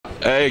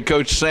Hey,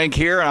 Coach Sank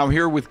here, and I'm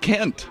here with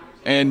Kent.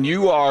 And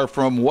you are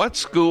from what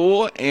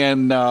school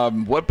and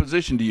what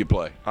position do you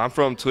play? I'm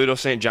from Toledo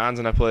St. John's,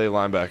 and I play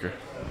linebacker.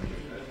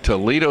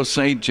 Toledo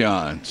St.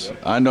 John's. Yep.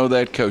 I know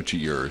that coach of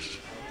yours.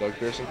 Doug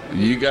Pearson.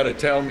 You got to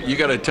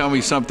tell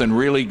me something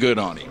really good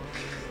on him.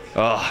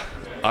 I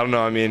don't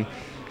know. I mean,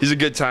 he's a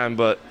good time,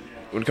 but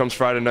when it comes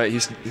Friday night,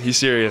 he's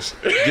serious.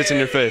 Gets in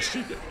your face.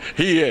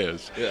 He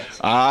is. Yes.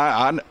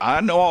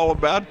 I know all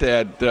about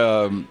that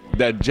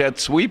that jet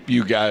sweep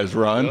you guys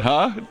run, Yep.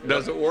 huh?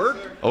 Does it work?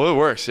 Oh, it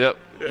works. Yep.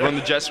 Run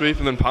the jet sweep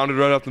and then pound it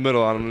right up the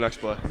middle on him the next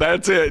play.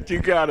 That's it. You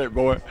got it,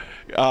 boy.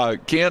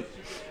 Kent,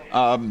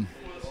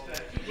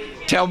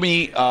 tell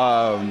me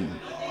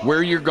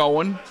where you're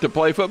going to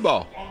play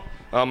football.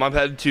 I'm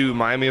headed to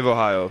Miami of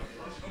Ohio.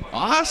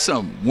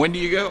 Awesome. When do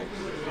you go?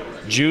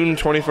 June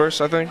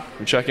 21st, I think.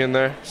 We check in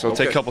there. So I'll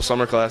take a couple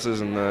summer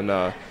classes and then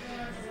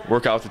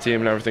work out with the team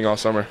and everything all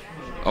summer.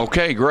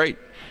 Okay, great.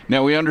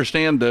 Now, we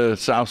understand the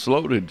South's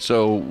loaded,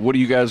 so what are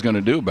you guys going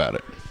to do about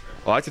it?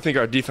 Well, I like to think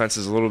our defense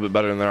is a little bit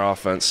better than their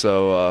offense,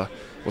 so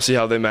we'll see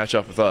how they match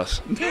up with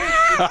us.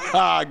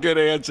 Good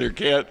answer,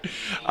 Kent.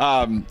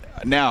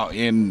 Now,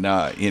 in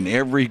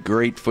every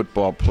great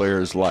football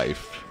player's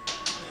life,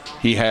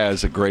 he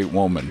has a great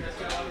woman.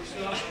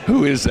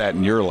 Who is that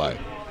in your life?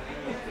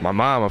 My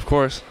mom, of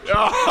course.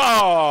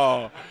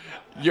 Oh,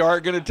 you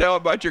aren't going to tell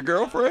about your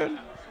girlfriend?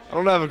 I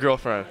don't have a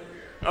girlfriend.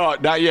 Oh,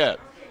 not yet.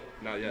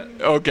 Not yet.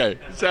 Okay,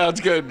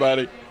 sounds good,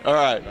 buddy. All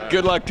right,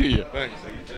 good luck to you. Thanks.